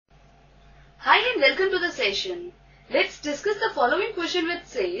Hi and welcome to the session. Let's discuss the following question which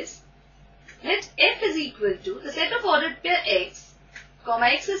says, let f is equal to the set of ordered pair x,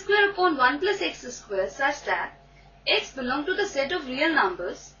 x square upon 1 plus x square such that x belong to the set of real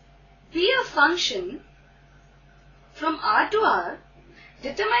numbers, be a function from R to R,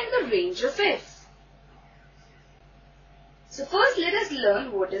 determine the range of f. So first let us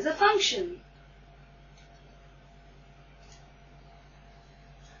learn what is a function.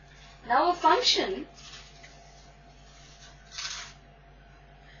 Now a function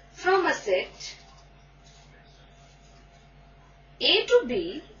from a set A to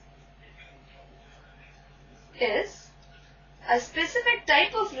B is a specific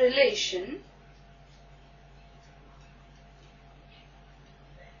type of relation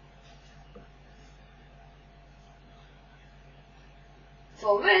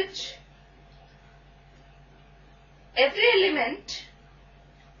for which every element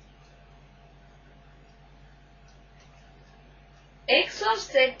x of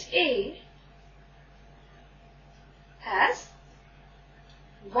set A has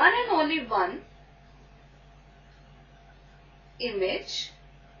one and only one image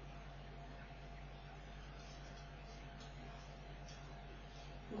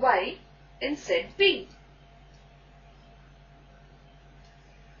y in set B.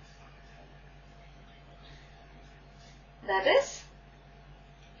 That is,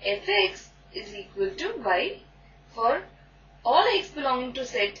 fx is equal to y for all x belonging to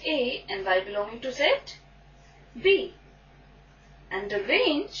set A and y belonging to set B, and the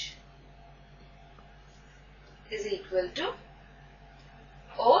range is equal to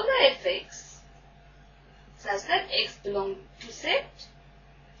all the fx such that x belongs to set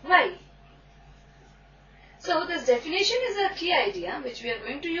y. So this definition is a key idea which we are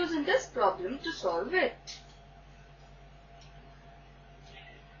going to use in this problem to solve it.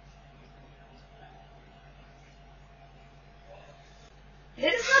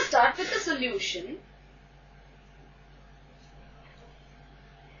 Let us now start with the solution,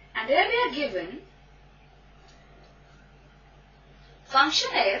 and here we are given function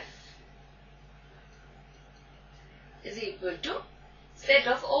f is equal to set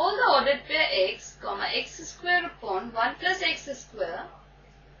of all the ordered pair x, x square upon 1 plus x square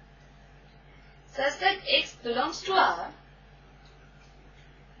such that x belongs to R,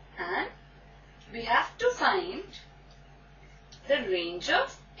 and we have to find the range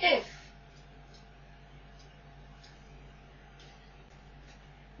of f.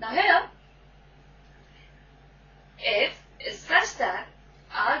 Now here, f is such that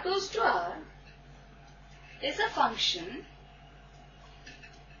R goes to R is a function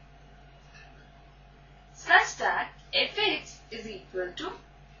such that fx is equal to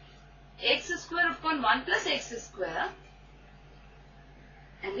x square upon 1 plus x square,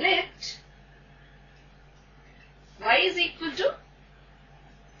 and let y is equal to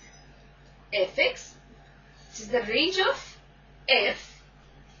fx, which is the range of f.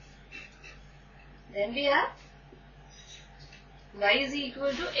 Then we have y is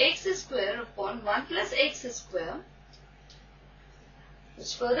equal to x square upon 1 plus x square,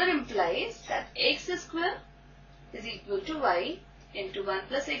 which further implies that x square is equal to y into 1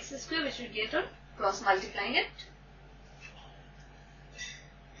 plus x square, which we get on cross multiplying it,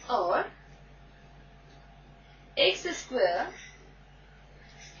 or x square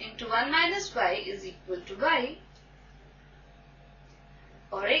into 1 minus y is equal to y,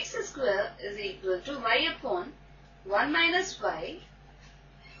 or x square is equal to y upon 1 minus y,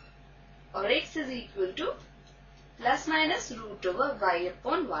 or x is equal to plus minus root over y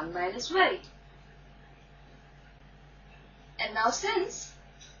upon 1 minus y. And now since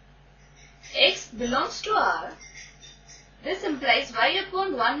x belongs to R, this implies y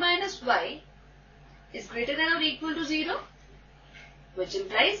upon 1 minus y is greater than or equal to 0, which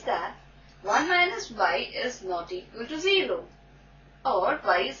implies that 1 minus y is not equal to 0, or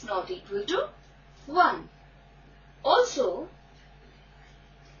y is not equal to 1. Also,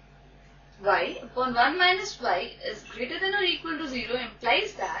 y upon 1 minus y is greater than or equal to 0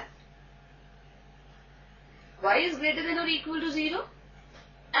 implies that y is greater than or equal to 0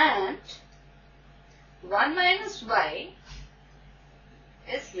 and 1 minus y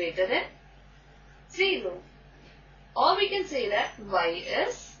is greater than 0. Or we can say that y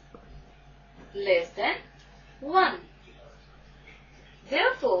is less than 1.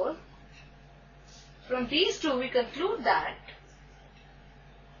 Therefore, from these two we conclude that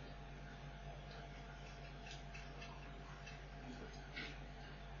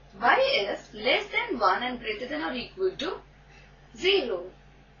y is less than 1 and greater than or equal to 0.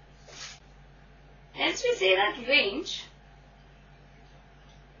 Hence we say that range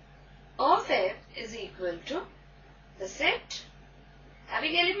of f is equal to the set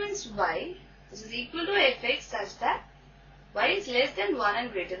having elements y. This is equal to fx such that y is less than 1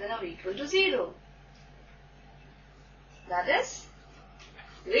 and greater than or equal to 0. That is,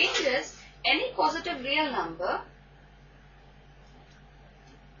 range is any positive real number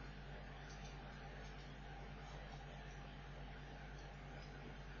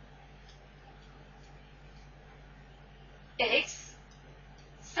x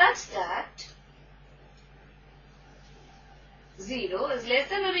such that 0 is less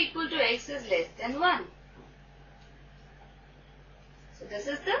than or equal to x is less than 1. So this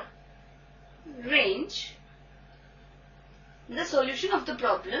is the range, the solution of the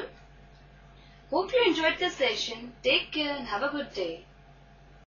problem. Hope you enjoyed this session. Take care and have a good day.